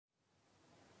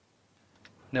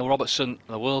Neil Robertson,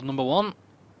 the world number one.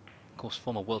 Of course,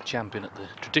 former world champion at the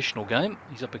traditional game.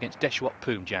 He's up against Dechawat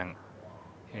Poomjaeng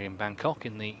here in Bangkok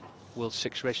in the World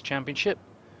Six Race Championship.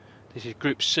 This is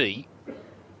Group C.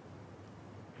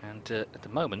 And at the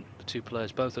moment, the two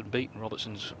players both unbeaten.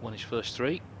 Robertson's won his first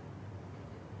three.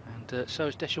 And so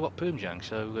is Dechawat Poomjaeng.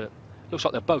 So looks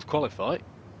like they'll both qualify.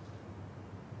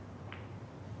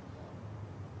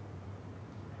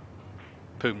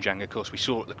 Poomjaeng, of course, we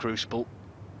saw at the Crucible,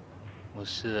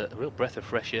 was a real breath of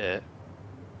fresh air.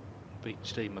 Beat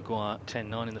Steve Maguire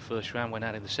 10-9 in the first round, went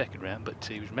out in the second round, but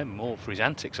he was remembered more for his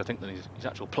antics, I think, than his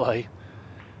actual play. He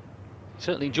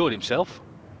certainly enjoyed himself.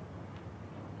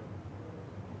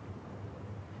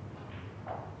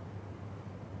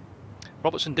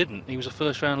 Robertson didn't. He was a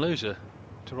first round loser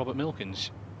to Robert Milkins.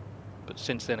 But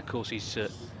since then, of course, he's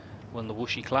won the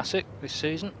Wuxi Classic this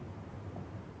season.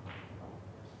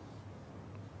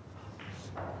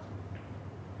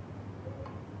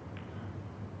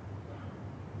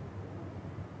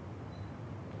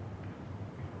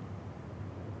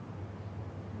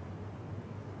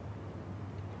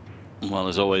 Well,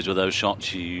 as always with those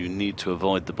shots, you need to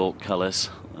avoid the bulk colours.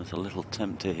 There's a little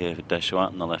tempter here for Dechawat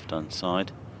on the left-hand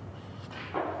side.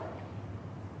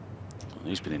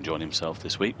 He's been enjoying himself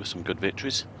this week with some good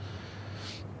victories.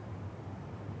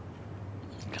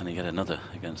 Can he get another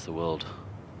against the world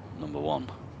number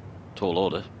one? Tall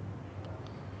order.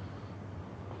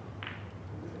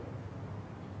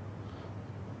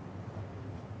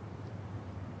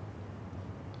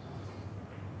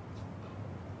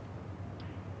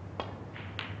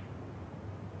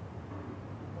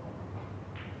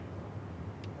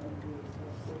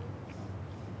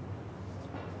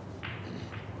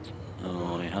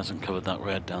 Hasn't covered that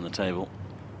red down the table,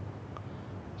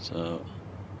 so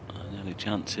an early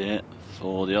chance here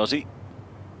for the Aussie.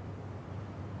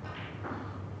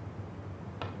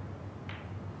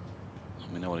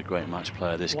 We know what a great match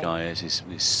player this guy is.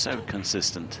 He's so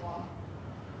consistent.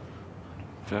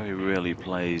 Very rarely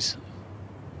plays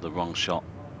the wrong shot.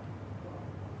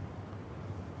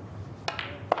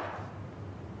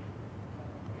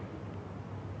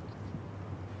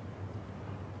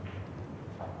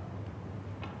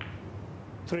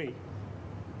 Three.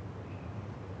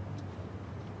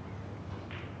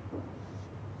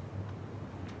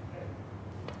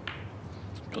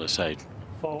 Got to say,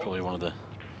 probably one of the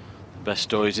best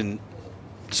stories in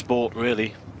sport,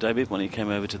 really, David, when he came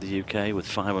over to the UK with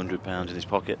 £500 in his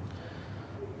pocket,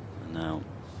 and now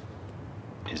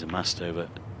he's amassed over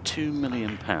 £2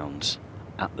 million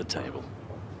at the table.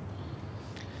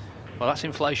 Well, that's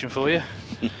inflation for you.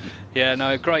 Yeah,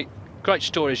 no, great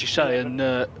story, as you say, and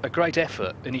a great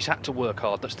effort, and he's had to work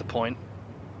hard. That's the point.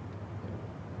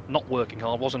 Not working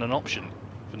hard wasn't an option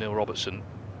for Neil Robertson.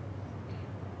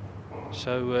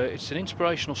 So it's an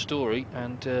inspirational story,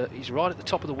 and he's right at the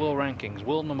top of the world rankings.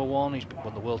 World number one, he's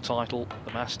won the world title,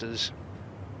 the Masters.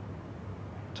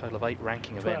 A total of 8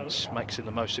 ranking events makes him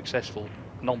the most successful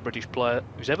non-British player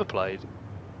who's ever played.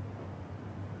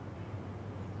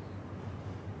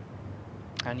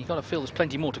 And you've got to feel there's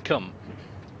plenty more to come.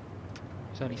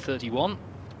 He's only 31.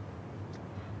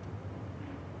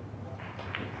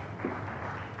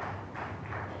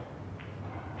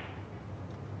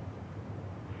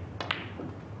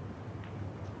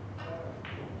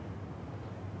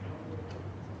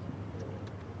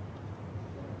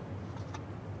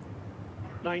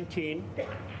 $19.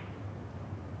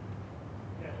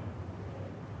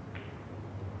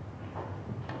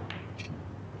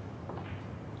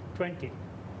 20.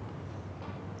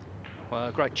 Well,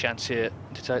 a great chance here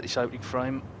to take this opening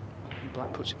frame.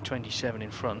 Black puts it 27 in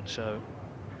front, so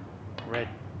red,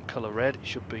 colour red, it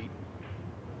should be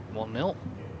 1-0.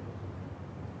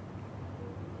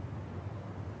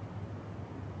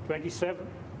 27.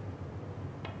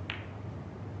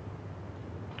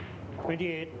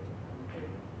 28.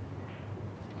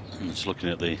 I'm just looking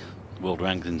at the world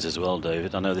rankings as well,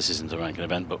 David. I know this isn't a ranking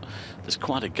event, but there's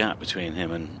quite a gap between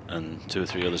him and 2 or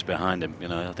 3 others behind him. You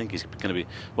know, I think he's going to be,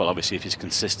 well, obviously if he's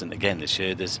consistent again this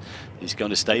year, he's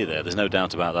going to stay there. There's no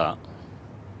doubt about that.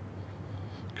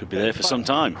 Could be there for some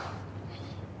time.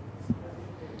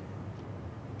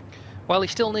 Well, he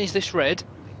still needs this red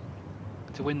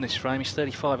to win this frame. He's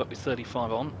 35 up with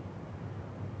 35 on.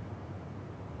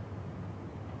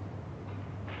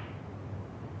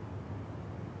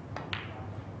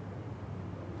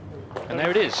 And there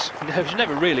it is. He was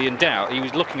never really in doubt. He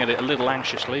was looking at it a little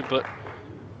anxiously, but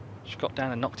just got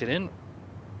down and knocked it in.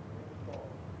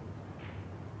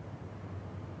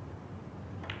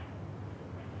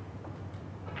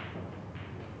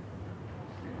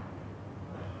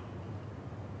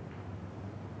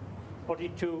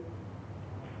 $42.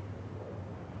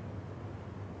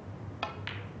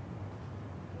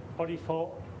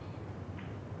 44.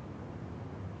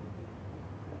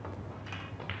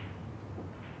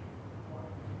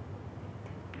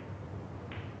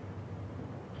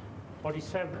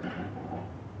 47.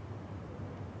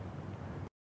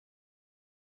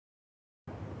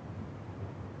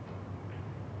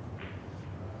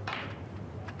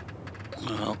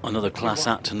 Well, another class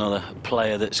act, another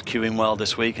player that's queuing well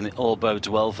this week, and it all bodes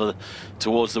well for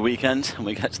towards the weekend when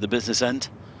we get to the business end.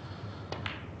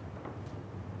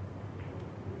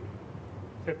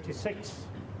 56.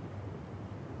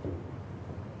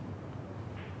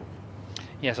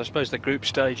 Yes, I suppose the group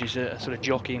stage is a sort of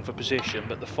jockeying for position,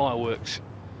 but the fireworks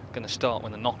are going to start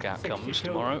when the knockout comes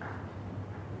tomorrow.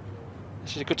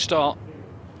 This is a good start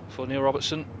for Neil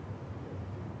Robertson.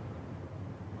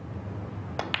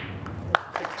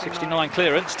 69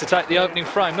 clearance to take the opening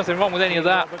frame. Nothing wrong with any of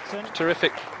that.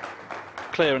 Terrific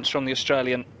clearance from the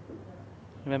Australian.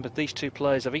 Remember, these two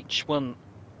players have each won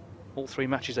all 3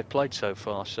 matches they've played so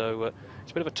far, so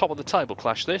it's a bit of a top of the table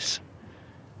clash, this.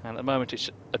 And at the moment it's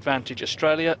advantage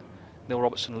Australia. Neil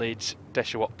Robertson leads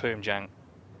Dechawat Poomjaeng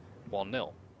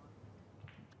 1-0.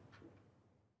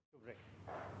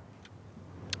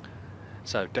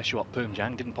 So Dechawat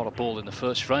Poomjaeng didn't pot a ball in the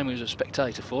first frame, he was a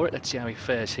spectator for it. Let's see how he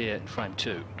fares here in frame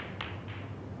 2.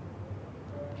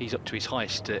 He's up to his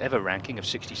highest ever ranking of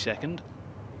 62nd.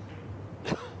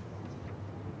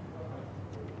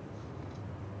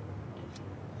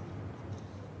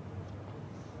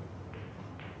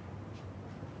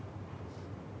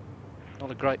 Not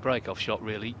a great break-off shot,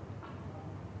 really.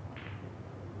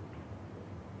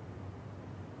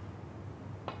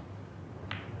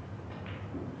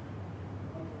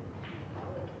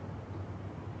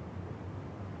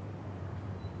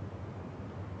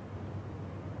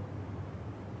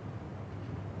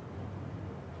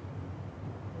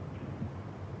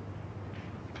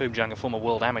 Poomjaeng, a former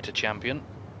world amateur champion.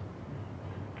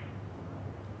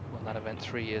 Won that event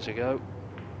 3 years ago.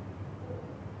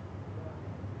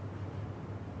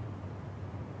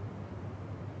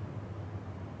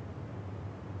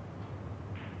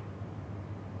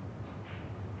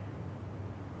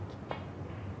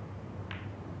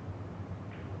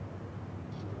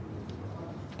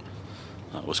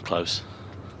 That was close.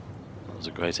 That was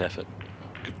a great effort.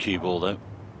 Good cue ball though.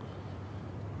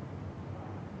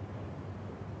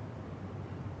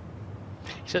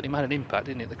 He certainly made an impact,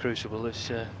 didn't he, at the Crucible?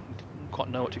 Didn't quite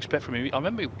know what to expect from him. I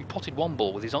remember he potted one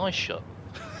ball with his eyes shut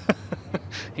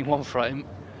in one frame.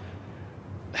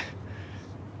 Of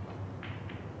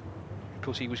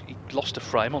course, he lost a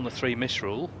frame on the 3 miss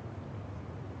rule.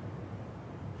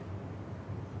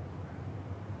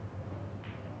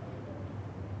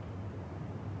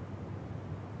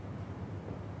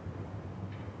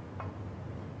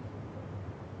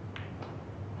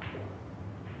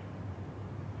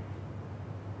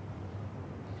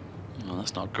 Well,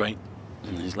 that's not great.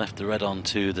 And he's left the red on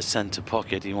to the centre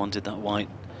pocket. He wanted that white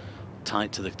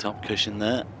tight to the top cushion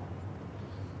there.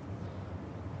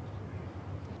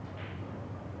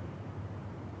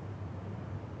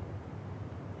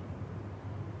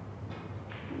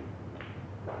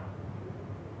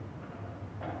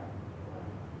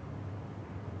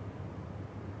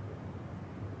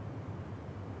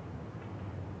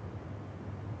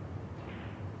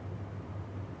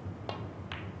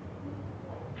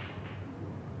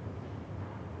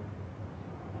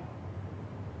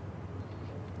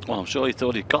 Well, I'm sure he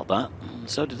thought he'd got that, and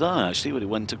so did I actually when it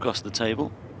went across the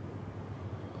table.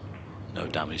 No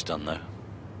damage done though.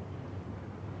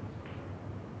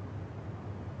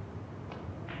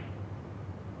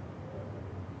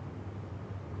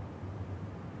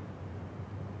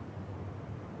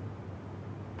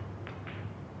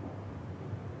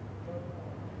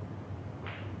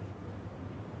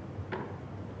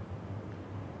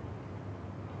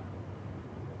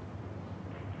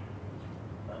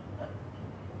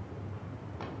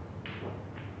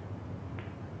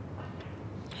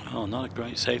 Oh, not a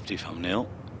great safety from Neil.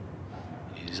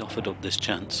 He's offered up this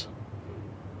chance.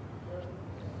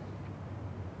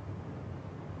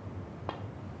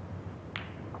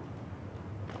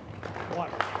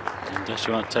 And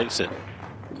Dechawat takes it.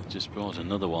 Just brought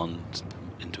another one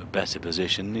into a better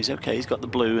position. He's okay, he's got the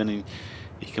blue and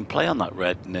he can play on that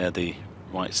red near the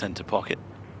right centre pocket.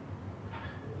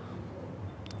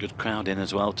 Good crowd in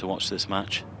as well to watch this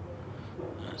match.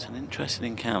 It's an interesting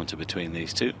encounter between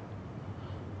these two.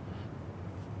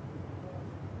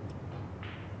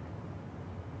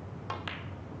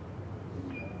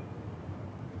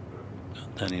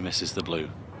 Then he misses the blue.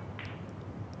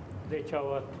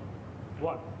 Dechawat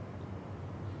 1.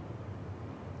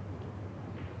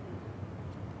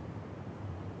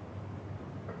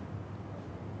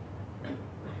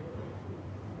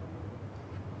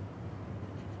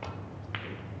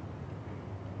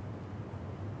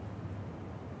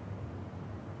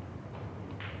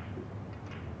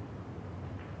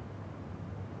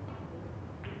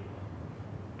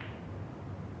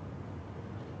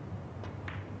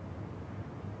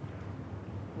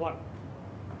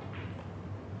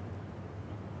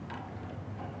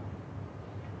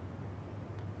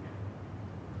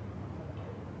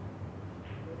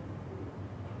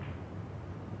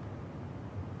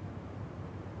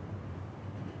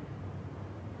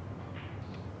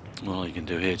 Well, all you can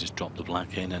do here is just drop the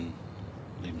black in and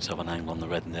leave himself an angle on the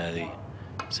red and there, the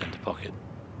centre pocket.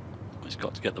 He's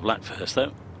got to get the black first,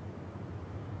 though.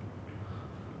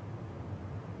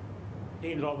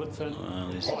 Robertson.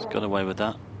 Well, he's got away with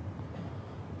that.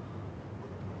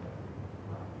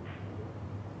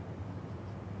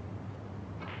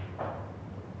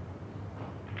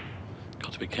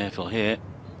 Got to be careful here,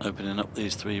 opening up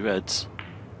these three reds.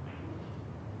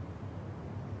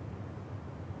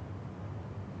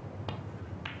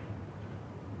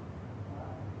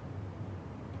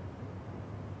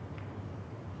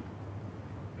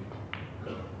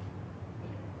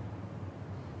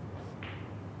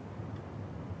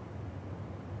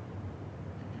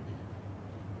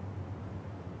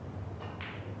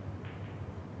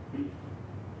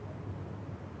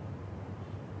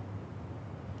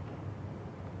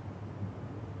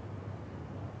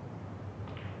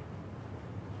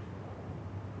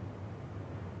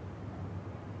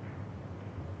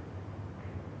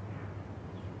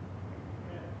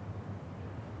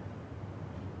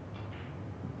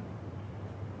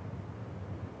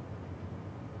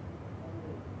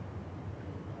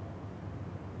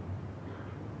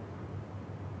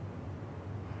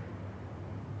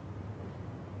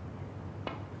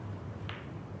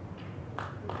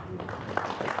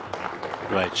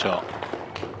 Great shot.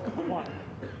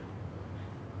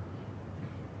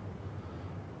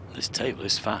 This table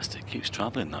is fast, it keeps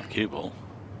travelling, that cue ball.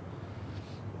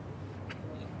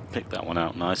 Picked that one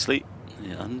out nicely.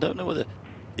 Yeah, I don't know whether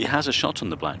he has a shot on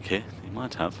the black here. He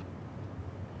might have.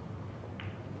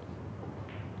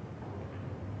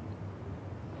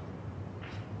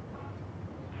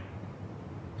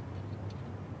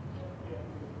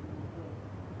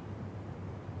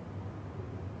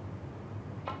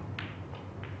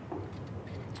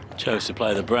 Chose to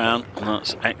play the brown, and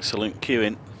that's excellent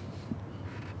cueing.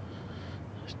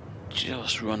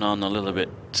 Just run on a little bit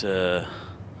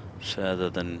further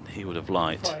than he would have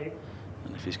liked.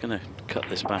 And if he's going to cut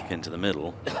this back into the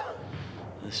middle,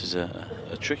 this is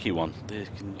a tricky one. They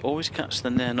can always catch the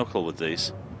near knuckle with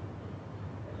these.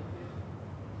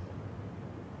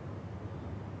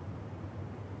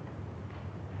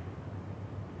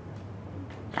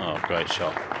 Oh, great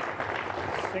shot.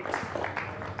 6.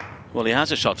 Well, he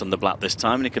has a shot on the black this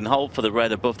time, and he can hold for the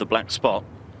red above the black spot.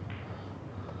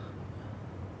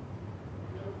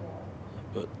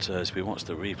 But as we watch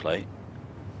the replay,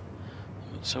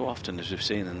 so often as we've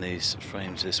seen in these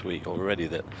frames this week already,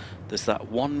 that there's that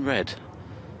one red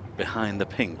behind the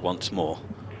pink once more.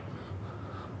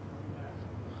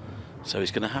 So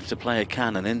he's going to have to play a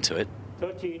cannon into it.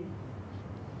 13.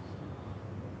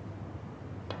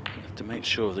 You have to make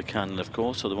sure of the cannon, of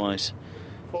course, otherwise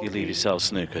 14. you leave yourself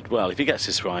snookered. Well, if he gets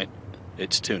this right,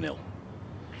 it's 2-0.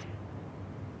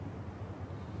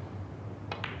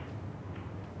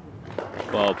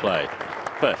 Well played.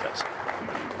 Perfect.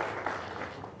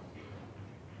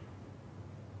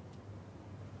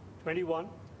 21.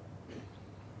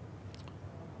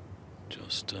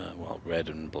 Just, well, red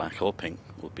and black or pink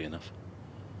would be enough.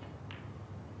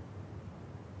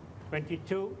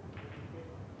 22.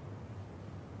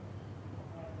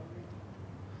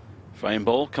 Frame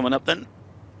ball coming up then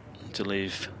to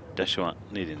leave Dechawat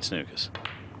needing snookers.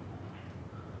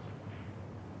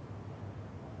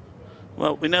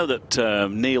 Well, we know that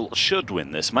Neil should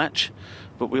win this match,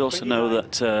 but we also know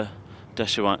that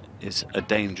Dechawat is a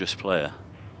dangerous player.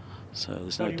 So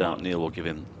there's no doubt Neil will give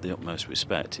him the utmost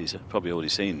respect. He's probably already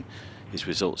seen his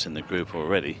results in the group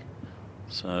already.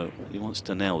 So he wants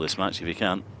to nail this match if he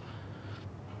can.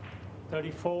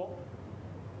 34. Well,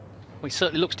 he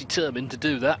certainly looks determined to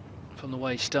do that from the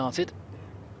way he started.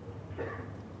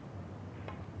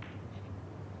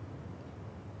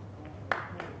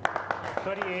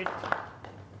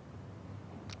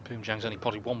 Poomjaeng's only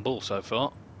potted one ball so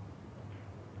far.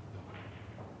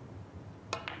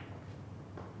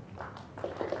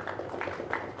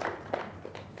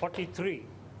 $43.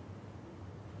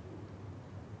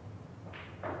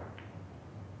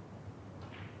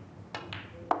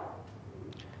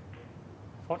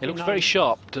 He looks very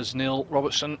sharp, does Neil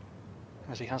Robertson,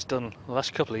 as he has done the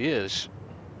last couple of years.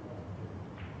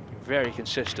 Very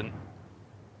consistent.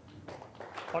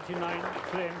 49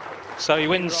 frame. So he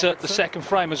wins the second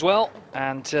frame as well,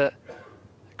 and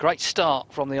great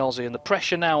start from the Aussie, and the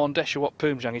pressure now on Dechawat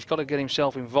Poomjaeng. He's got to get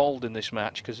himself involved in this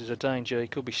match because there's a danger he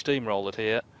could be steamrolled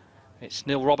here. It's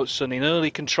Neil Robertson in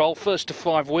early control, first to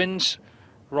 5 wins.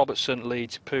 Robertson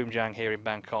leads Poomjaeng here in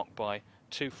Bangkok by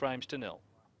 2-0.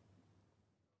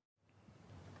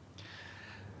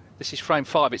 This is frame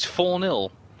 5, it's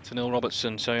 4-0 to Neil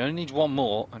Robertson, so he only needs one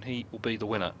more and he will be the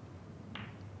winner.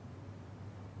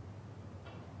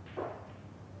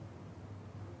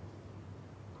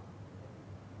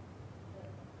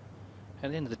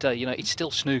 the end of the day, you know, it's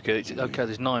still snooker. It's, okay,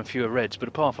 there's 9 fewer reds, but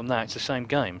apart from that, it's the same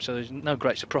game. So there's no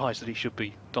great surprise that he should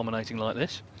be dominating like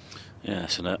this.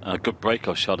 Yes, and a good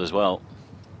break-off shot as well.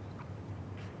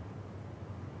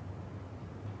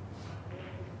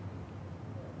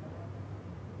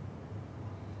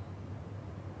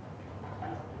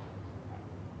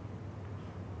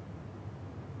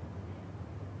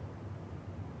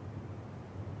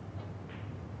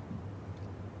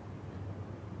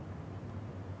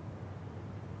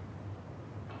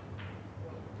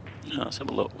 Let's have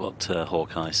a look what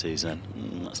Hawkeye sees then.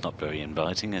 That's not very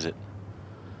inviting, is it?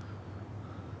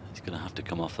 He's going to have to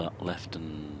come off that left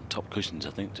and top cushions, I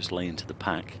think, just lay into the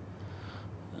pack.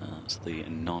 That's the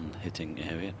non-hitting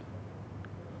area.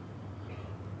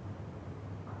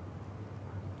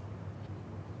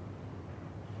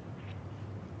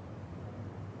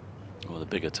 Well, the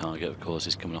bigger target, of course,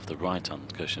 is coming off the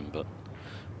right-hand cushion, but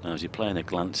now as you're playing a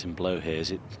glancing blow here,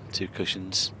 is it 2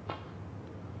 cushions?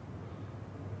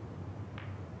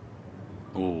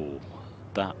 Oh,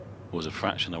 that was a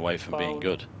fraction away from being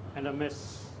good. And a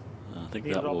miss. I think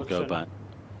that will go back.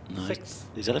 No,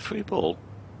 is that a free ball?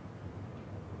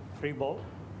 Free ball.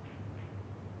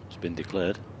 It's been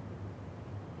declared.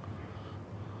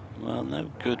 Well, no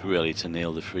good really to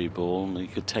Neil the free ball. He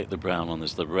could take the brown on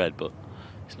as the red, but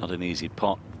it's not an easy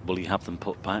pot. Will he have them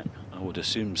put back? I would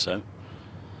assume so.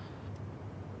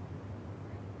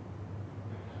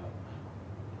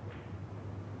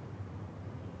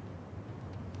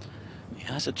 He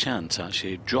has a chance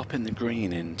actually of dropping the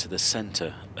green into the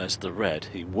centre as the red.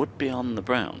 He would be on the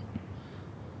brown.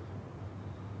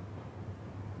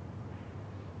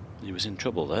 He was in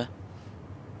trouble there.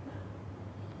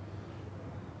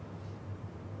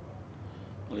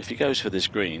 Well, if he goes for this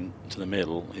green to the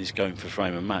middle, he's going for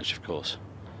frame and match, of course.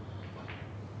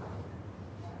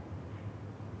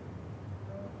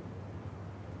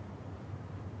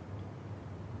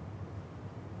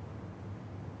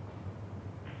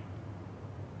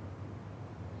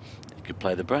 He could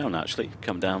play the brown actually,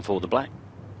 come down for the black.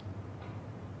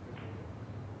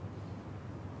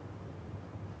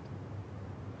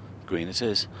 Green it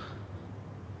is.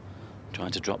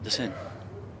 Trying to drop this in.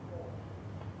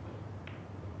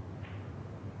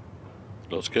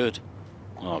 Looks good.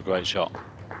 Oh, great shot.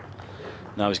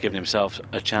 Now he's giving himself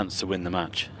a chance to win the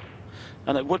match.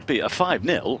 And it would be a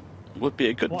 5-0, would be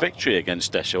a good victory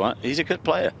against Dechawat. He's a good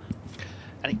player.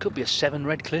 And it could be a 7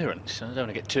 red clearance. I don't want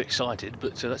to get too excited,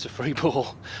 but that's a free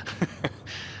ball.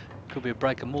 Could be a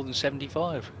break of more than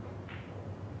 75.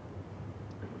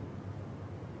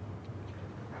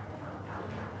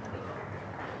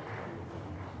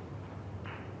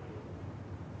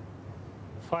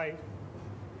 Five.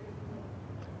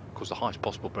 Of course, the highest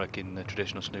possible break in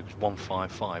traditional snooker is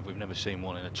 155. We've never seen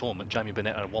one in a tournament. Jamie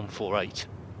Bennett had a 148.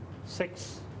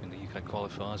 6. In the UK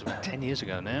qualifiers about 10 years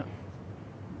ago now.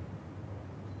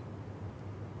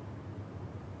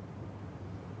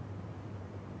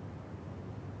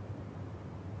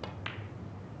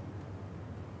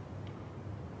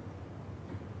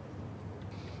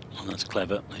 Oh, that's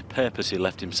clever. He purposely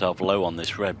left himself low on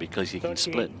this red because he can 13.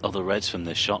 split other reds from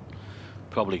this shot.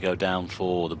 Probably go down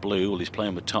for the blue. Well, he's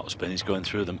playing with topspin. He's going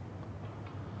through them.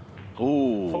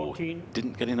 Oh,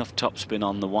 didn't get enough topspin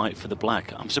on the white for the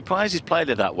black. I'm surprised he's played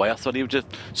it that way. I thought he would just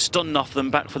stun off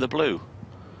them back for the blue.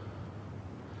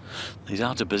 He's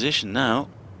out of position now.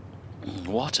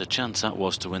 What a chance that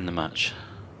was to win the match.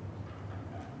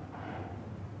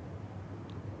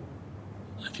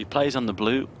 If he plays on the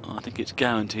blue, I think it's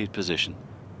guaranteed position.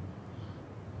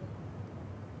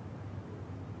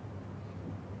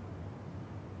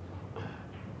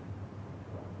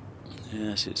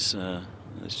 Yes, it's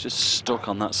just stuck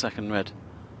on that second red.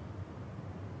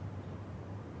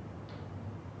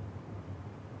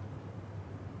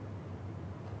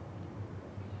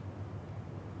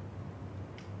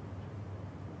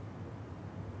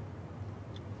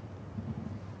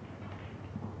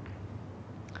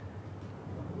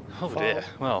 Oh dear,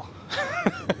 well,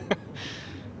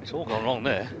 it's all gone wrong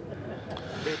there.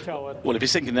 Well, if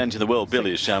he's thinking into the World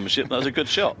Billiards Championship, that's a good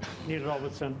shot. Neil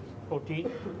Robertson,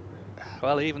 14.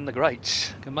 Well, even the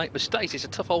greats can make mistakes. It's a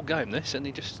tough old game, this, and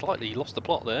he just slightly lost the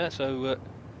plot there. So,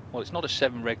 well, it's not a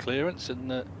 7 red clearance,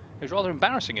 and it was rather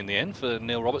embarrassing in the end for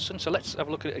Neil Robertson. So let's have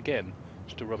a look at it again,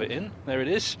 just to rub it in. There it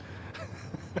is.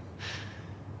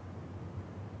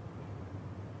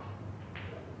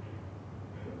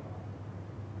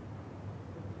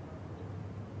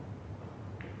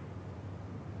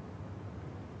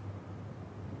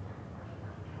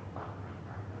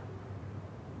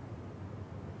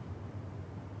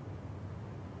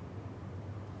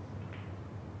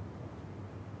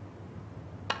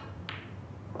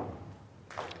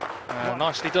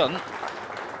 Nicely done.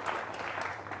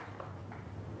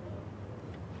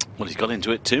 Well, he's got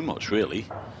into it too much, really.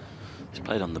 He's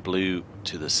played on the blue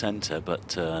to the centre,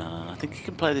 but I think he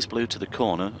can play this blue to the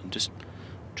corner and just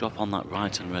drop on that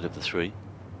right and red of the 3.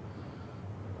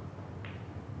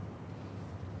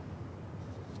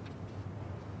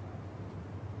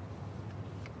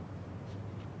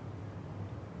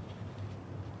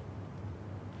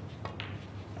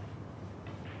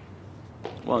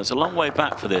 Well, it's a long way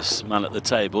back for this man at the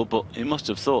table, but he must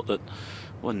have thought that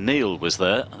when Neil was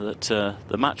there, that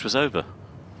the match was over.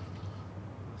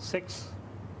 6.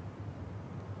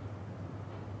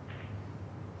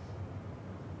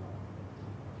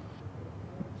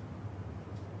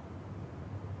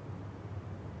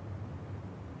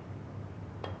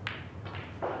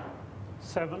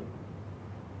 Seven.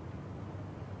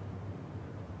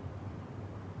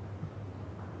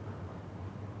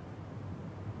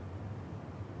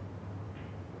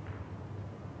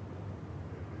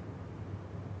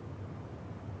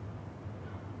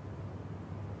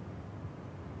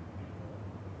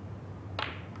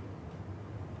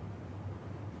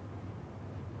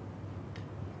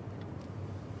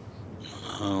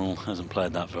 Oh, hasn't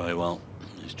played that very well.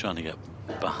 He's trying to get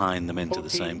behind them into 14. the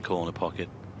same corner pocket.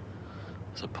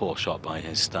 It's a poor shot by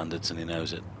his standards, and he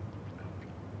knows it.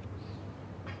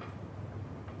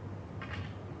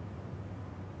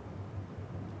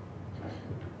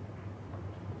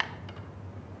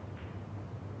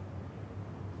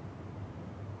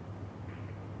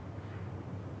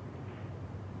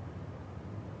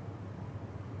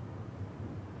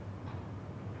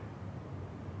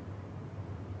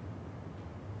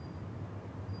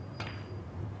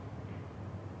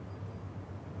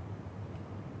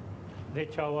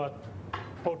 Dechawat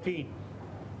 14.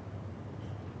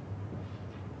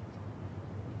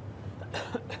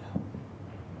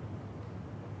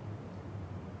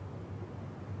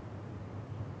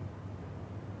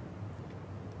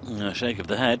 A shake of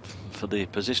the head for the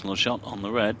positional shot on the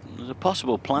red. There's a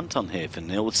possible plant on here for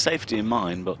Neil with safety in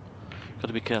mind, but got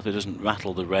to be careful it doesn't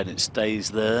rattle the red. It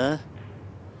stays there.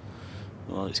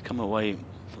 Well, it's come away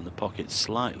from the pocket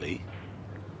slightly,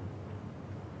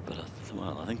 but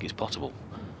well, I think it's potable.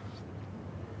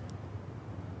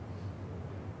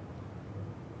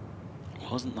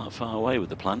 Wasn't that far away with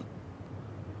the plant.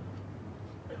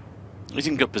 He's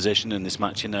in good position in this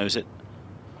match, he knows it.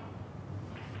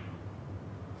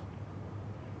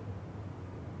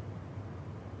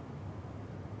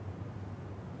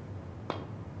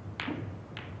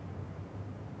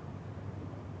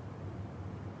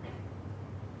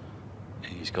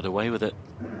 He's got away with it.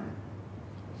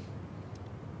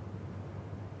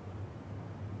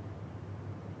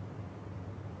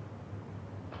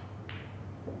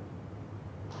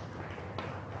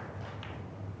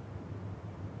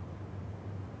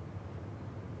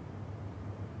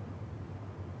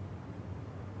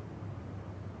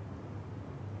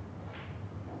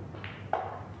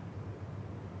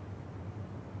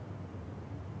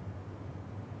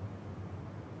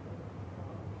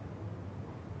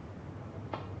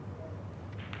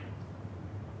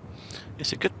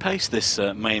 It's a good pace, this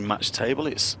main match table.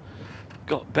 It's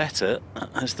got better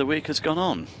as the week has gone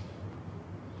on.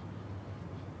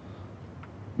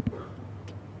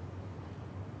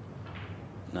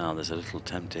 Now there's a little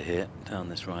tempter here down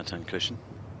this right hand cushion.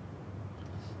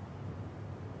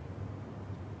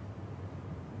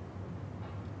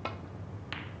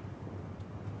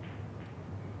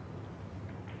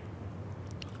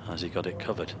 Has he got it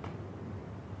covered?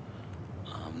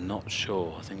 I'm not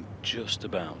sure. I think just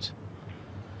about.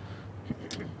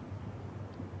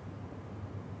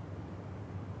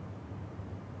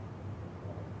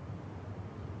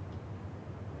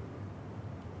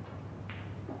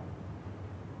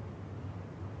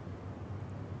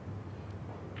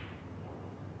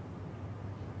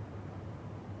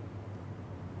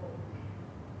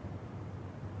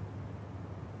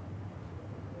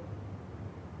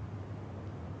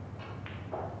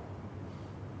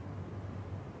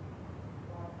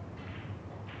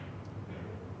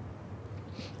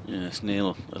 Yes,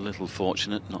 Neil a little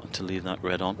fortunate not to leave that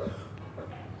red on.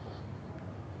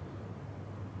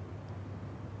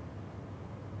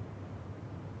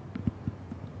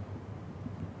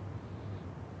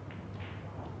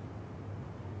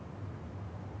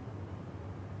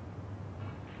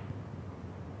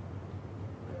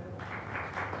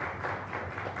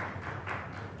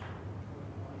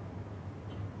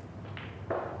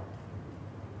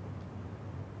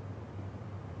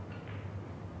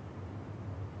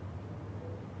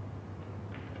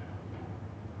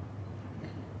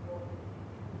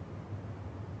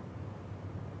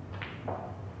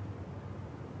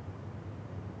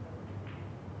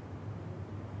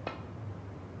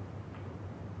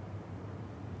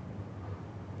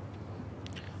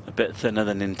 A bit thinner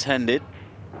than intended.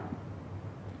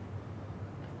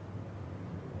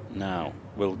 Now,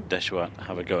 will Dechawat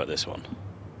have a go at this one?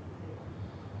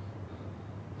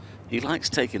 He likes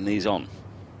taking these on.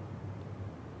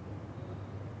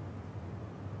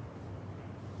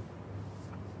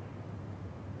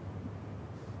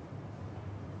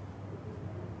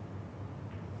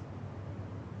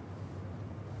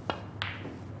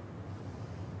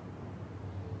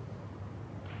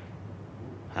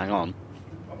 Hang on.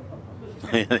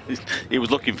 He was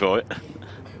looking for it.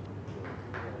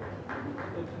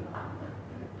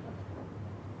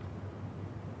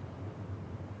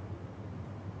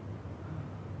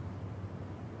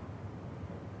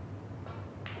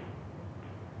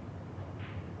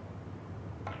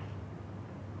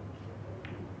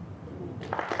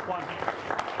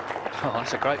 Oh,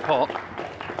 that's a great pot.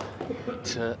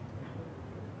 But,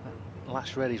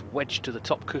 last red is wedged to the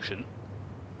top cushion.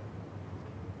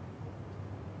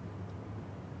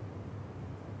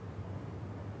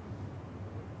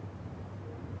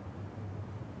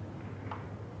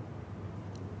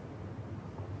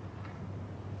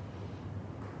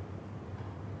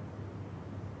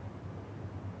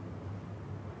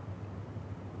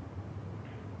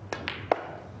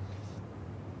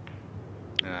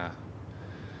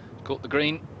 Caught the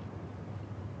green.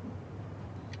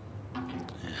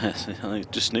 Yes, he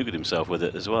just snookered himself with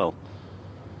it as well.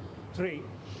 3.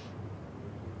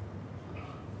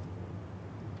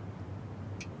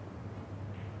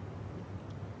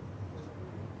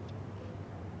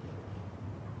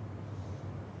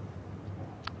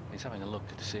 He's having a look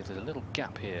to see if there's a little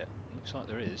gap here. Looks like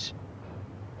there is.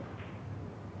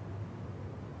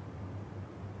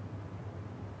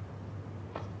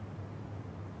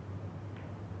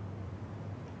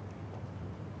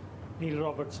 Neil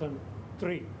Robertson,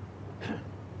 3.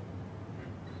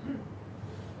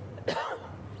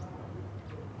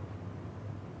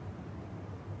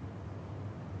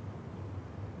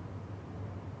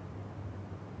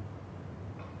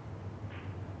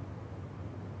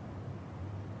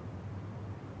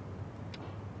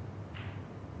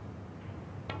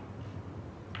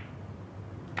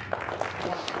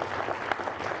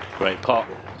 Great pot.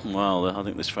 Well, I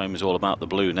think this frame is all about the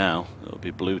blue now. It'll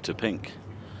be blue to pink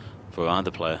for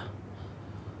either player.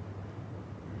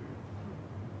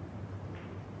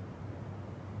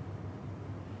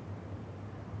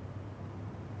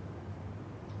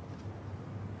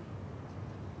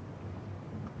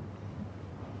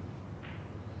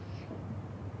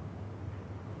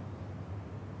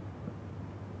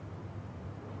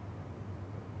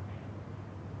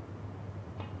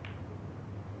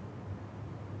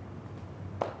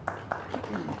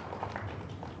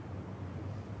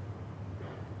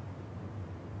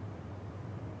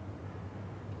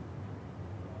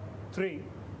 Three.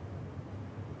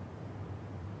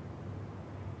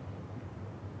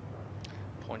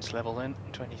 Points level then,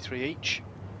 23 each.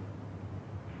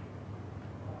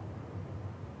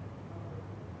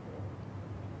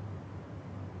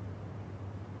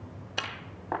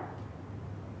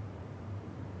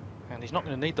 And he's not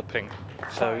going to need the pink,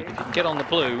 so if he can get on the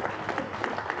blue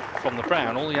from the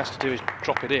brown, all he has to do is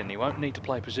drop it in. He won't need to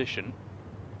play position.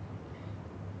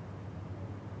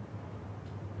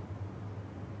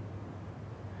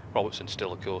 Robertson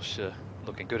still, of course,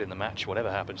 looking good in the match, whatever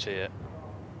happens here.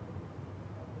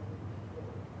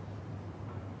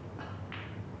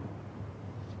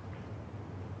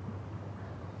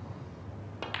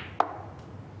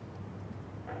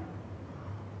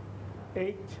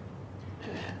 Eight.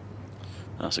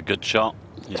 That's a good shot.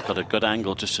 He's got a good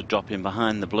angle just to drop in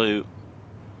behind the blue.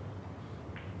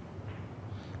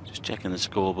 Just checking the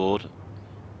scoreboard.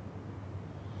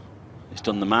 He's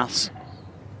done the maths.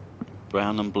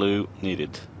 Brown and blue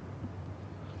needed.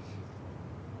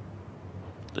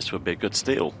 This would be a good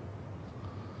steal.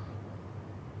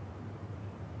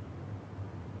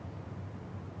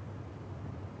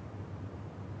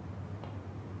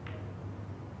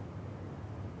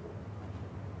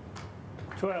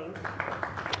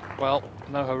 Well,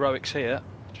 no heroics here.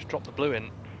 Just drop the blue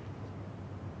in.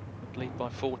 Lead by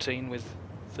 14 with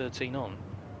 13 on.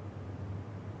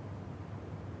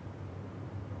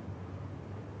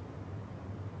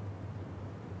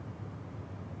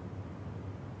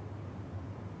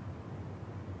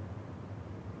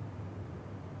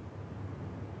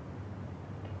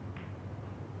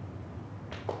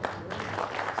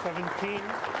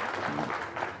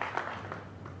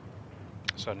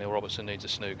 So Neil Robertson needs a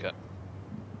snooker.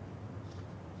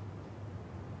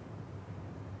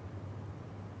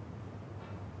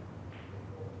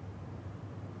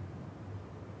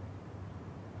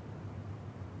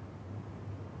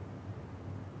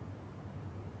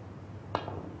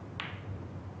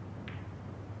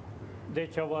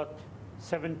 Dechawat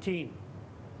 17.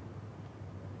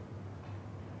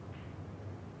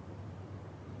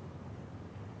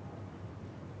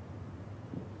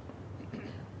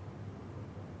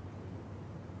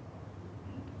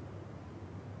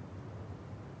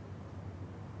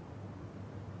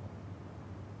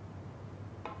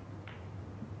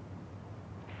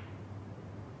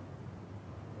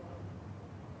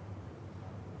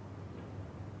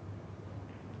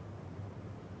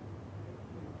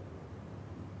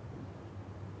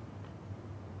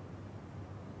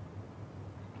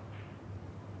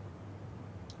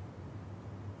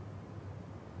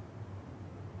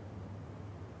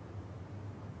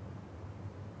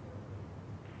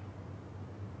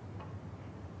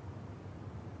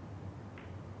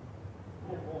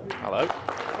 Hello.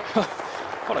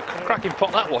 What a cracking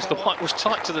pot that was. The white was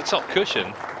tight to the top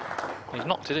cushion. He's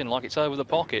knocked it in like it's over the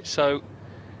pocket. So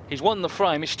he's won the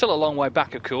frame. He's still a long way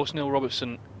back, of course. Neil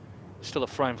Robertson still a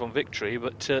frame from victory,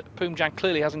 but Poomjaeng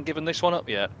clearly hasn't given this one up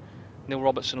yet. Neil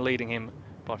Robertson leading him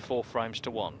by 4 frames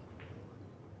to 1.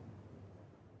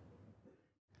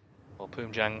 Well,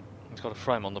 Poomjaeng has got a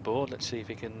frame on the board. Let's see if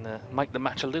he can make the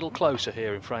match a little closer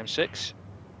here in frame 6.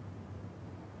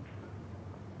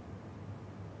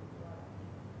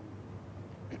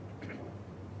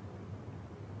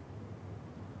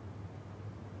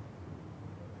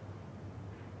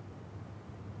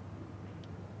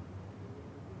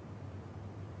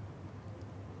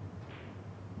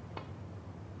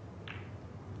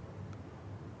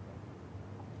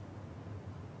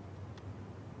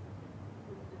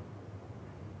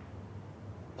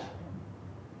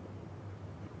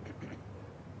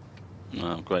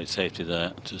 Well, great safety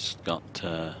there. Just got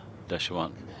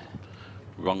Dechawat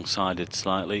wrong-sided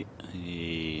slightly.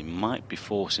 He might be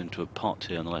forced into a pot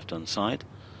here on the left-hand side.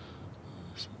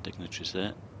 Some dignitaries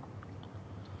there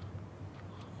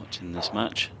watching this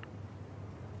match.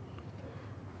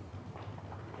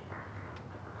 I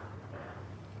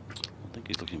think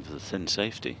he's looking for the thin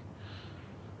safety.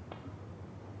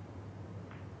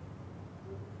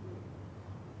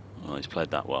 Well, he's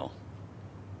played that well.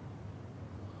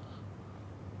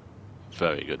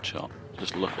 Very good shot.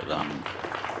 Just look at that.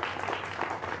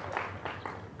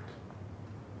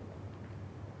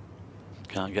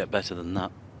 Can't get better than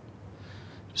that.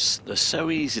 They're so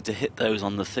easy to hit those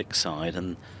on the thick side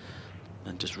and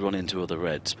just run into other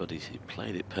reds, but he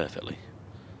played it perfectly.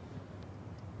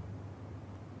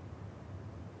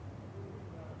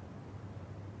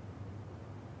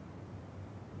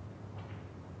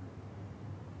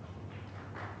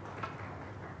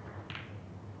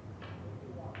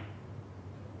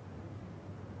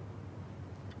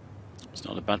 It's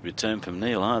not a bad return from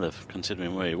Neil either,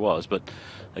 considering where he was, but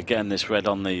again, this red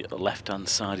on the left-hand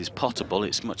side is potable.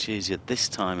 It's much easier this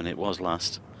time than it was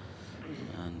last.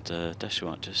 And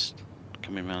Dechawat just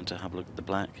coming round to have a look at the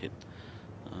black.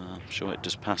 I'm sure it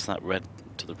just passed that red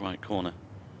to the right corner.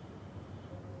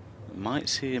 Might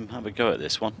see him have a go at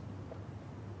this one.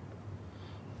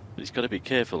 But he's got to be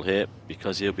careful here,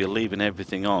 because he'll be leaving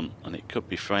everything on, and it could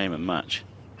be frame and match.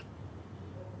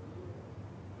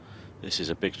 This is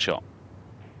a big shot.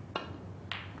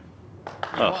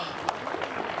 Oh,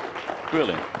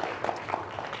 brilliant.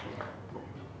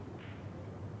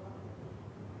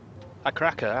 A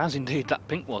cracker, as indeed that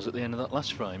pink was at the end of that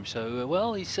last frame. So,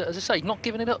 well, he's, as I say, not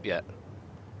giving it up yet.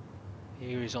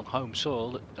 Here he's on home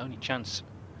soil, the only chance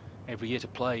every year to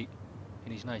play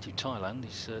in his native Thailand.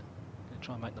 He's going to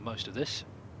try and make the most of this.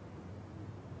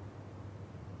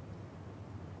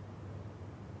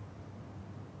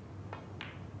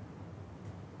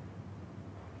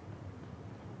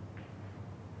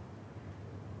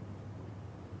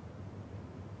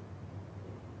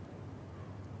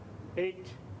 Eight.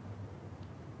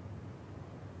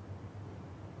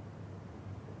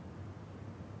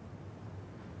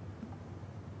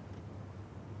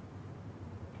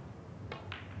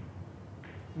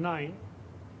 Nine.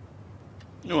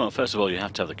 Well, first of all, you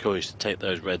have to have the courage to take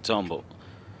those reds on, but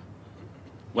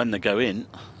when they go in,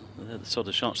 they're the sort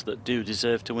of shots that do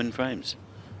deserve to win frames.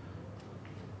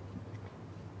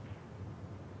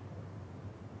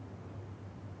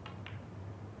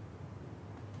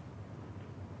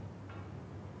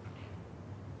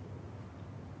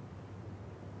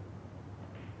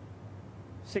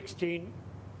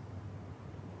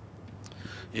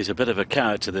 He's a bit of a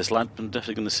character, this lad. I'm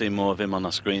definitely going to see more of him on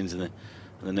our screens in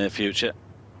the near future.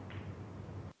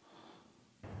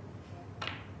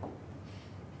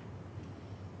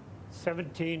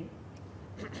 $17.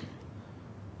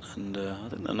 And I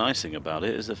think the nice thing about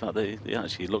it is the fact that he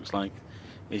actually looks like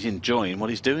he's enjoying what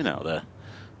he's doing out there.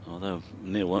 Although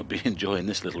Neil won't be enjoying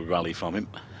this little rally from him.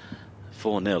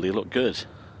 4-0, he looked good.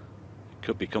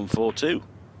 Could become 4-2.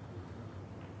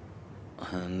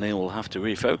 And Neil will have to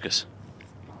refocus.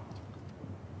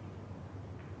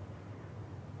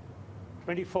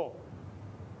 24.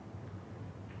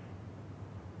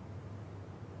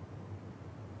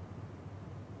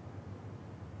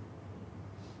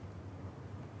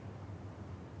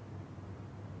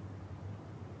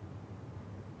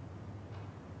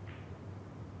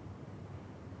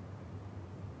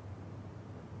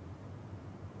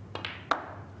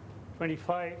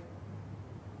 $25.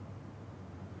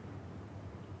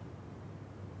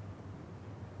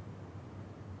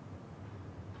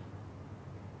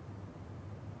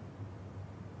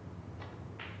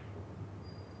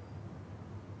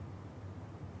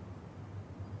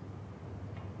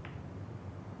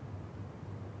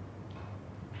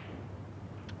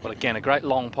 Well, again, a great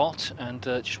long pot, and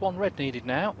just one red needed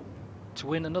now to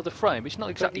win another frame. It's not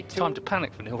exactly 32. time to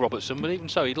panic for Neil Robertson, but even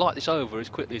so, he'd like this over as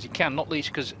quickly as he can, not least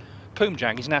because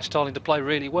Poomjaeng is now starting to play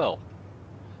really well.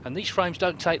 And these frames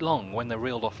don't take long when they're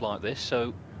reeled off like this,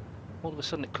 so all of a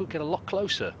sudden it could get a lot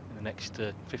closer in the next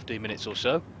 15 minutes or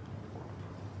so.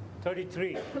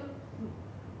 33.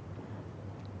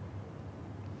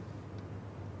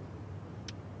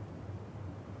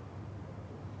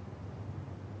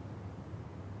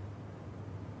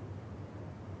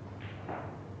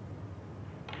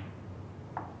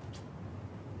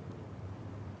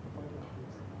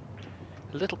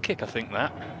 A little kick, I think,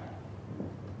 that.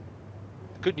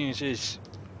 The good news is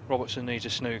Robertson needs a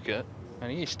snooker,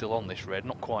 and he is still on this red,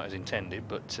 not quite as intended,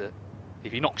 but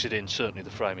if he knocks it in, certainly the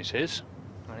frame is his.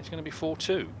 And it's going to be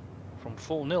 4-2 from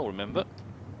 4-0, remember.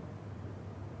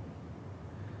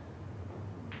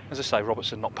 As I say,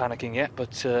 Robertson not panicking yet,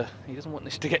 but he doesn't want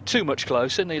this to get too much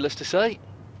closer, needless to say.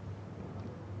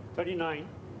 39.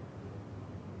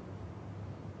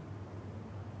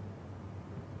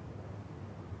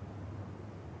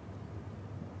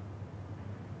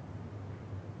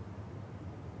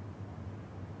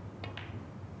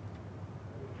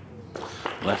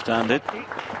 Left-handed.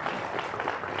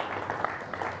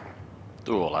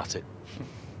 They're all at it.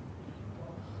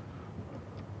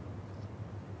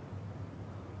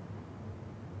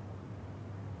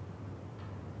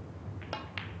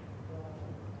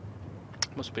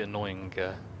 Must be annoying.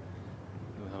 A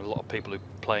lot of people who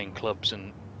play in clubs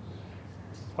and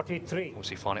 43.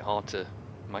 obviously find it hard to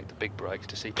make the big breaks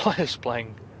to see players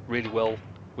playing really well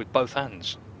with both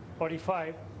hands.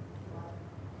 45.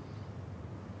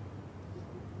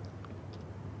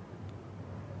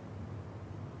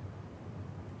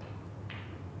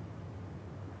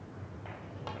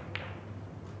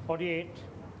 $48.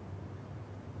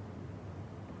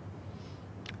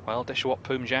 Well, Dechawat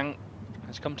Poomjaeng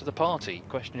has come to the party.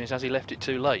 Question is, has he left it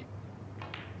too late?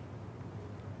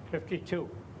 52.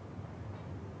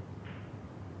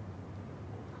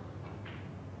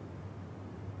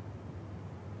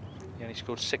 He only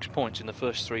scored 6 points in the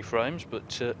first 3 frames,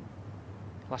 but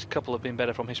last couple have been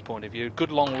better from his point of view.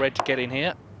 Good long red to get in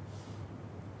here.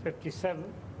 57.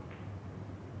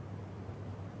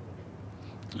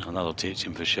 And that'll teach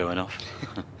him for showing off.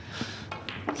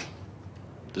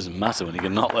 Doesn't matter when he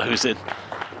can knock those in.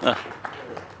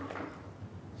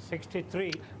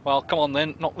 63. Well, come on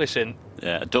then, knock this in.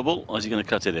 Yeah, a double, or is he going to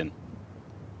cut it in?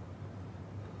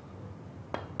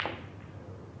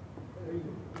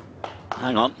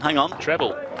 Hang on, hang on.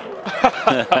 Treble.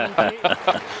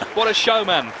 What a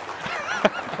showman.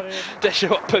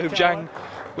 Dechawat Poomjaeng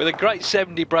with a great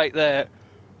 70 break there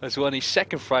has won his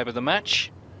second frame of the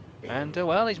match. And,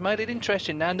 well, he's made it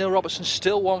interesting now. Neil Robertson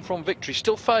still won from victory,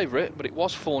 still favourite, but it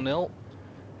was 4-0.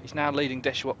 He's now leading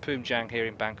Dechawat Poomjaeng here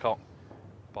in Bangkok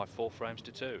by 4 frames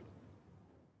to 2.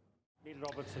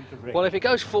 Well, if it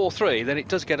goes 4-3, then it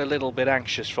does get a little bit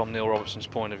anxious from Neil Robertson's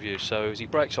point of view. So as he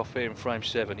breaks off here in frame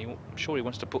 7, I'm sure he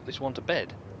wants to put this one to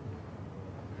bed.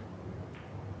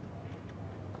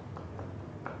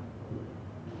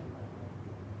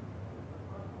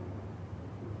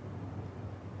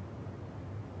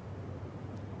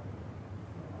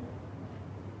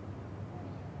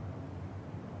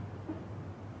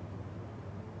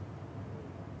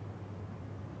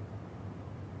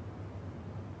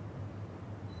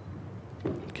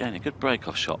 Again, a good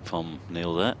break-off shot from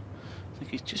Neil there. I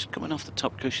think he's just coming off the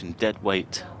top cushion, dead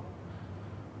weight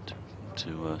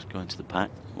to go into the pack.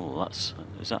 Oh, is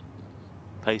that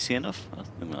pacey enough? I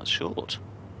think that's short.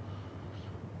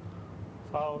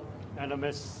 Foul and a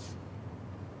miss.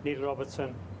 Neil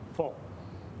Robertson, 4.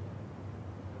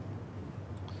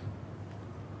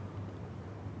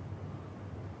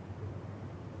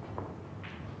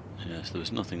 Yes, there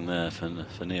was nothing there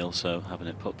for Neil, so having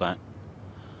it put back.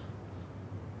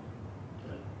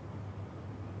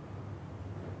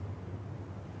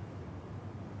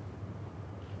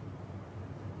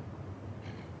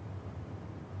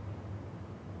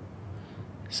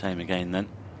 Same again then.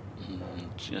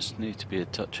 Just need to be a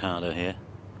touch harder here.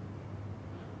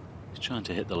 He's trying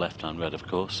to hit the left-hand red, of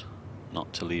course,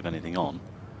 not to leave anything on.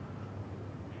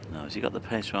 Now, has he got the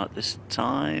pace right this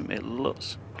time? It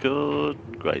looks good.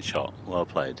 Great shot. Well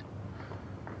played.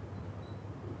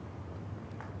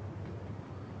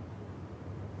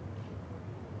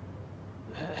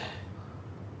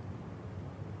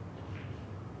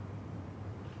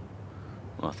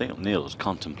 Well, I think Neil's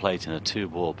contemplating a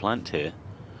 2-ball plant here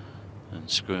and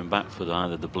screwing back for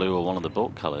either the blue or one of the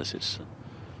bulk colours. It's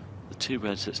the 2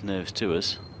 reds that's nearest to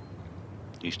us.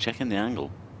 He's checking the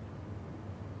angle.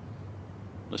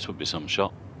 This would be some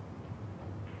shot.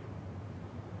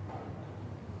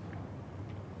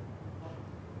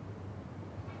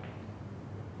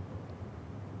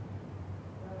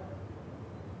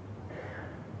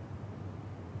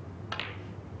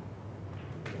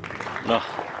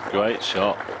 Oh, great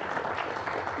shot.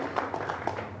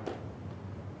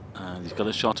 And he's got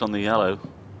a shot on the yellow.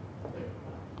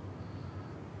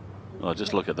 Oh,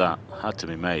 just look at that. Had to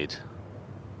be made.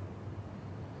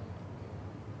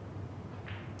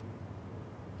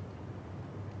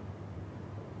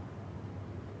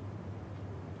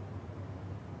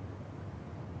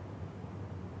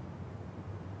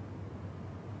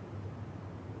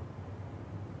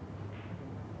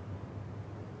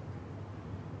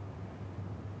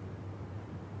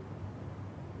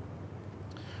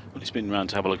 Well, he's been round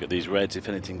to have a look at these reds. If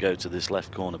anything, go to this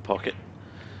left corner pocket.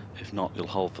 If not, you'll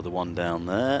hold for the one down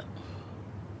there.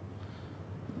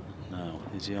 Now,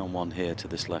 is he on one here to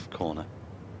this left corner?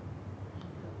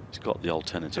 He's got the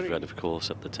alternative red, of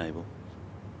course, up the table.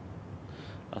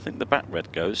 I think the back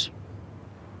red goes.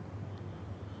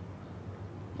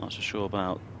 Not so sure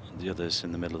about the others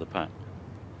in the middle of the pack.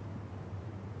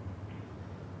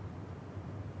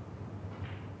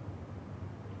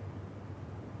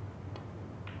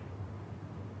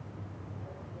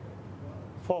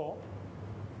 Four.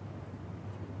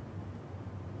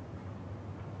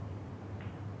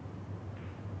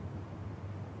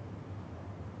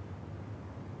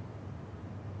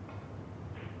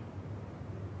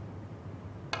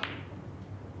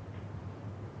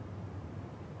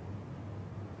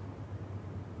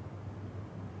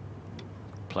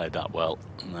 Played that well.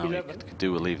 Now 11. He could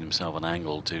do with leaving himself an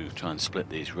angle to try and split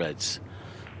these reds.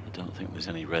 I don't think there's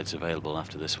any reds available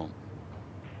after this one.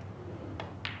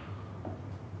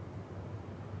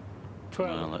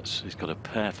 Well, he's got a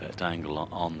perfect angle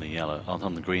on the yellow,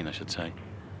 on the green, I should say.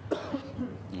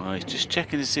 Well, he's just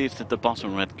checking to see if the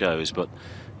bottom red goes, but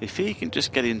if he can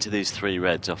just get into these 3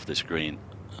 reds off this green,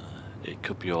 it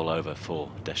could be all over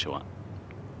for Dechawat.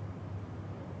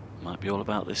 Might be all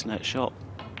about this next shot.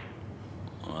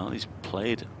 Well, he's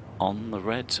played on the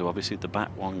red, so obviously the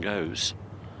back one goes,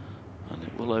 and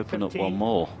it will open 15. Up one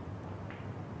more.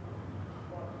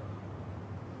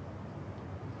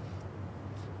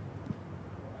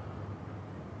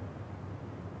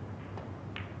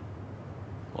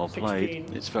 Well played.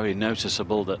 16. It's very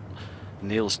noticeable that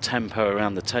Neil's tempo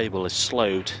around the table is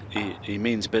slowed. He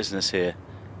means business here.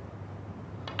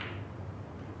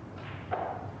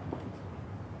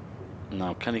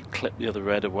 Now, can he clip the other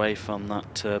red away from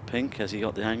that pink? Has he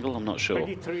got the angle? I'm not sure.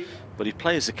 23. But he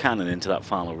plays the cannon into that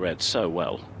final red so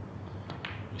well.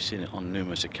 We've seen it on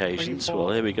numerous occasions. 24.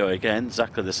 Well, here we go again.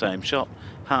 Exactly the same shot.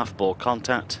 Half ball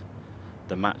contact.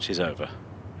 The match is over.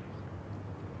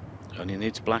 Only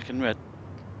needs black and red.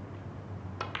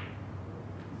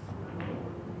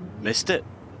 Missed it.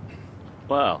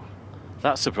 Well,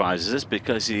 that surprises us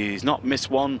because he's not missed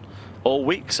one all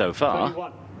week so far.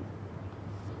 21.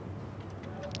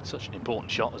 Such an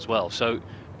important shot as well. So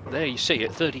there you see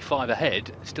it, 35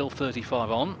 ahead, still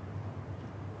 35 on.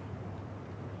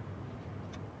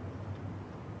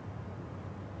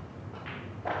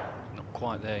 Not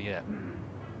quite there yet.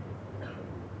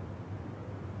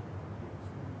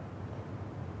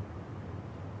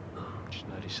 Just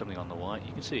noticed something on the white.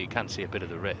 You can see, a bit of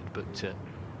the red, but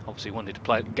obviously wanted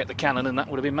to get the cannon, and that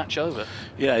would have been match over.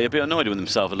 Yeah, he'd be annoyed with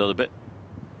himself a little bit,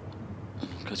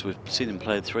 because we've seen him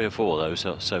play 3 or 4 of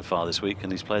those so far this week,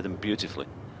 and he's played them beautifully.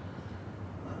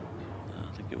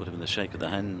 I think it would have been the shake of the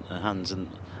hands and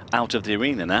out of the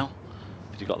arena now,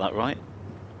 if you got that right.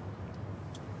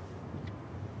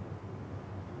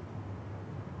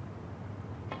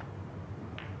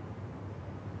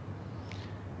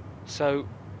 So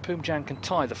Poomjaeng can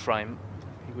tie the frame.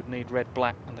 He would need red,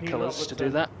 black and the colours to do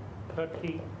that.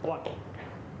 31.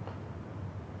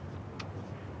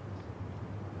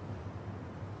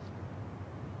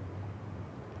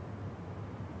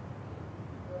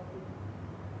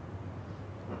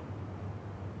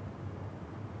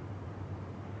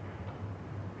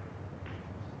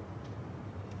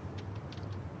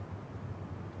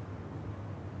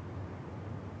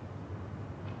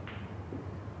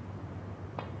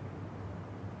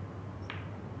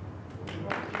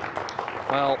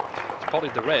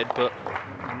 spotted the red, but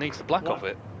he needs the black off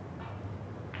it.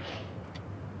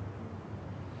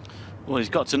 Well, he's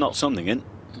got to knock something in,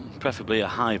 preferably a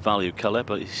high value colour,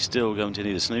 but he's still going to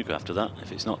need a snooker after that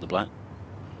if it's not the black.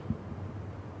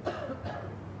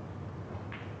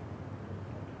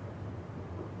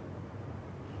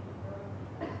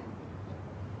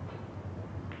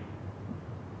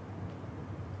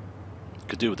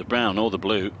 Could do with the brown or the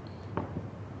blue.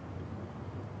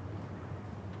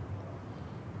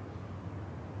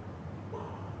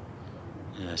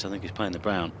 Yes, I think he's playing the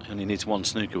brown. He only needs one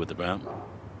snooker with the brown.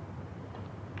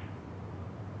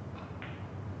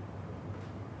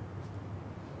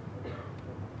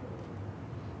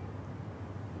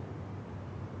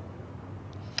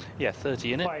 Yeah,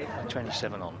 30 in it, and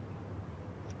 27 on.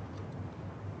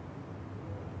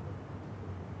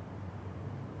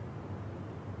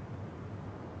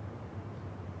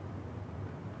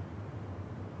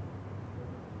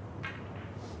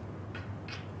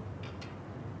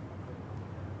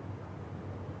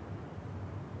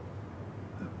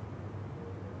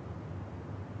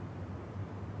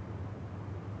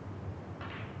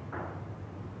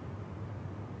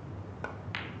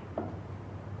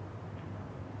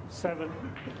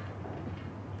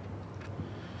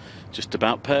 Just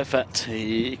about perfect.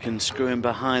 He can screw him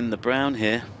behind the brown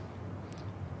here,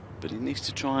 but he needs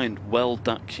to try and weld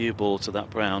that cue ball to that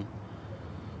brown,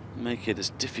 make it as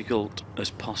difficult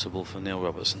as possible for Neil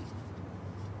Robertson.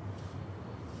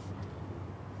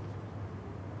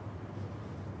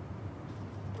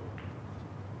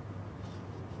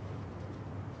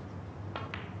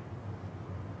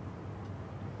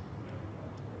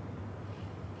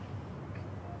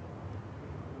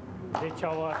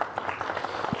 Dechawat.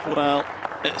 Well,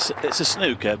 it's a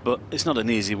snooker, but it's not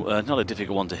an easy, not a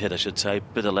difficult one to hit, I should say.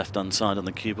 Bit of left-hand side on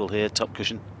the cue ball here, top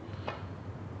cushion.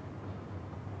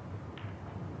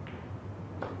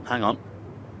 Hang on.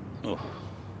 Oh.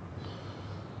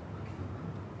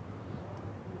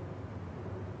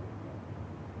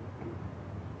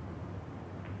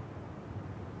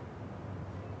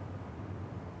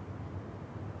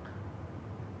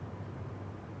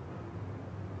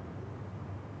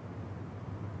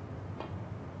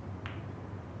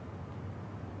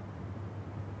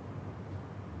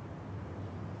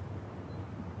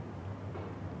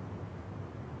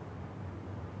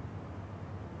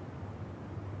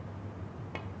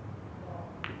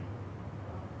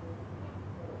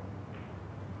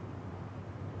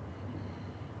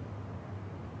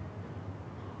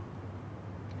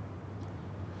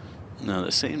 No,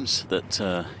 it seems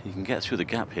that you can get through the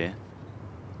gap here.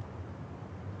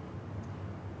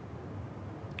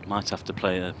 Might have to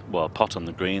play a pot on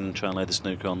the green and try and lay the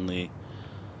snooker on the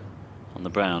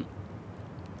brown.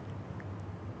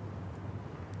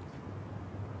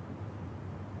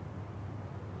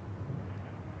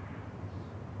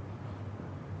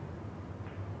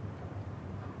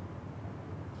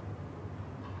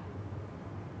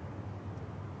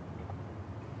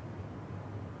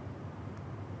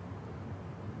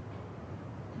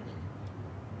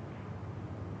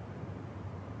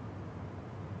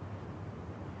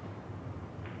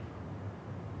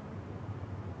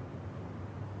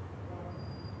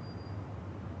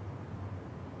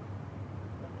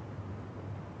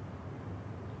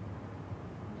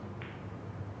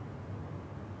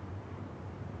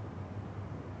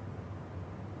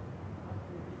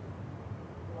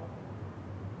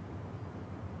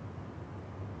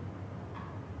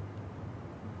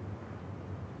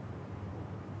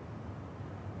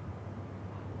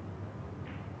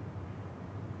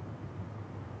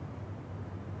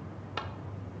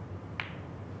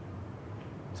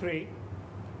 Three.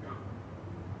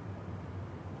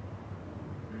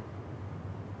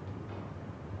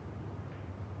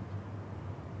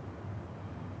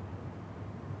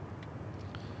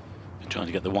 Trying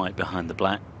to get the white behind the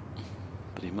black,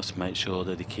 but he must make sure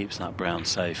that he keeps that brown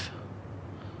safe.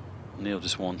 Neil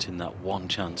just wanting that one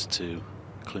chance to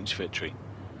clinch victory.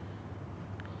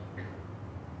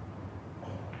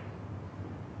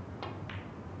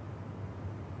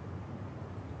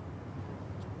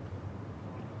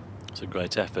 It's a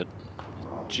great effort,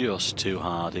 just too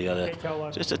hard. He had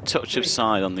just a touch of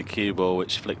side on the cue ball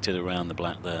which flicked it around the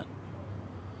black there.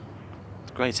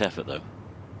 Great effort though.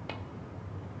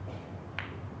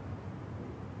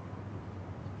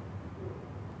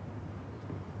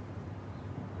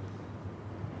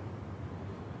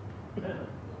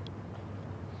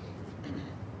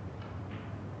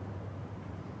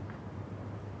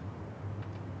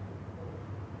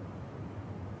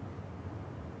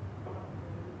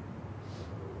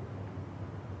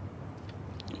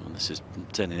 This is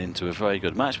turning into a very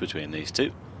good match between these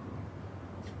two.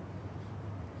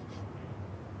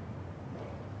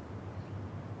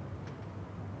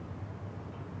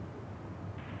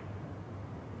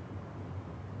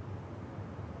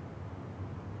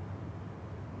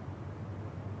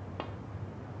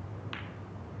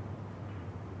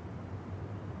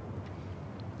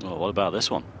 Oh, what about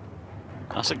this one?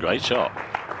 That's a great shot.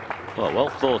 Well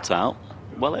thought out,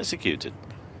 well executed.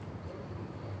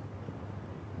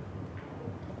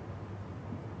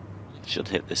 Should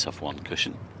hit this off one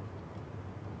cushion.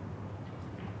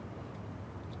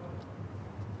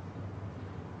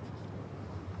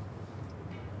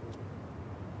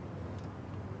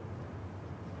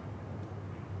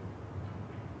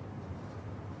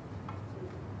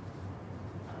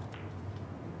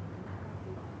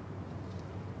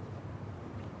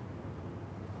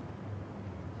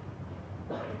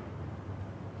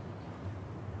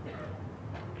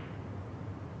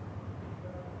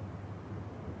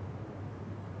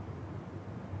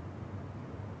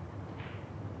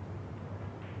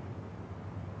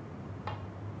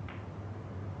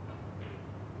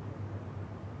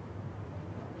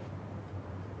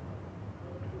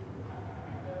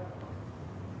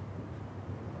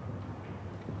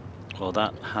 Well,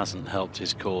 that hasn't helped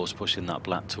his cause, pushing that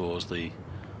black towards the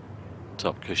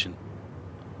top cushion.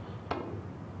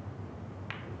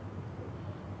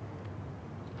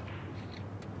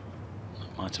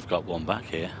 Might have got one back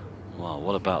here. Wow,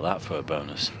 what about that for a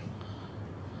bonus?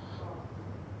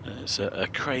 It's a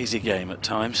crazy game at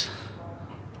times.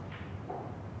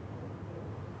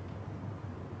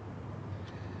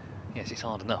 Yes, it's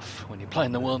hard enough when you're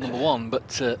playing the world number one,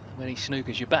 but when he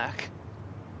snookers you back,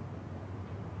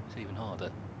 it's even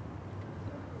harder.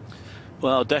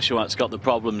 Well, Dechawat's got the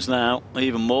problems now,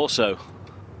 even more so.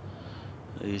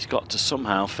 He's got to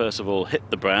somehow, first of all, hit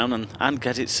the brown and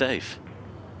get it safe.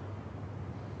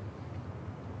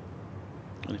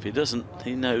 And if he doesn't,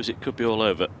 he knows it could be all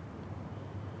over.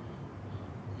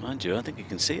 Mind you, I think you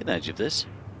can see an edge of this.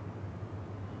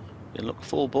 It looked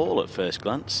full ball at first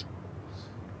glance.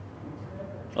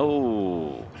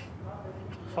 Oh.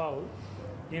 Foul.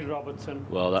 Neil Robertson.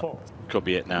 Well, that 4. could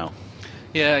be it now.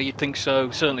 Yeah, you'd think so.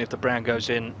 Certainly if the brown goes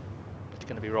in, it's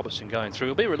going to be Robertson going through.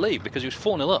 He'll be relieved because he was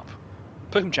 4-0 up.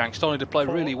 Poomjaeng starting to play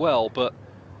really well, but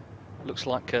it looks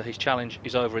like his challenge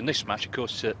is over in this match. Of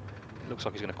course, it looks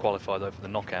like he's going to qualify though for the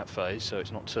knockout phase, so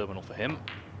it's not terminal for him.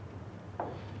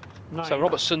 9. So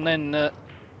Robertson then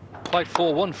played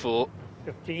 4-1 for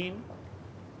 15.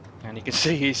 And you can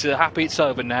see he's happy it's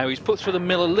over now. He's put through the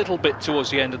mill a little bit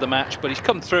towards the end of the match, but he's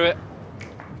come through it.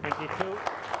 22.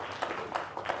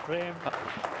 Frame.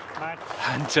 Match.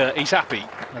 And he's happy.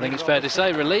 I think it's fair to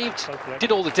say, relieved.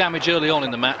 Did all the damage early on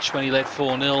in the match when he led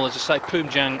 4-0. As I say,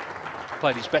 Poomjaeng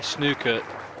played his best snooker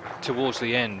towards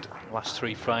the end, last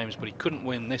 3 frames, but he couldn't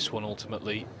win this one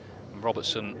ultimately. And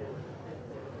Robertson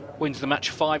wins the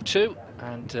match 5-2,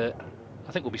 and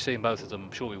I think we'll be seeing both of them,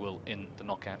 I'm sure we will, in the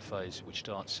knockout phase, which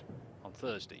starts on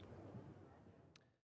Thursday.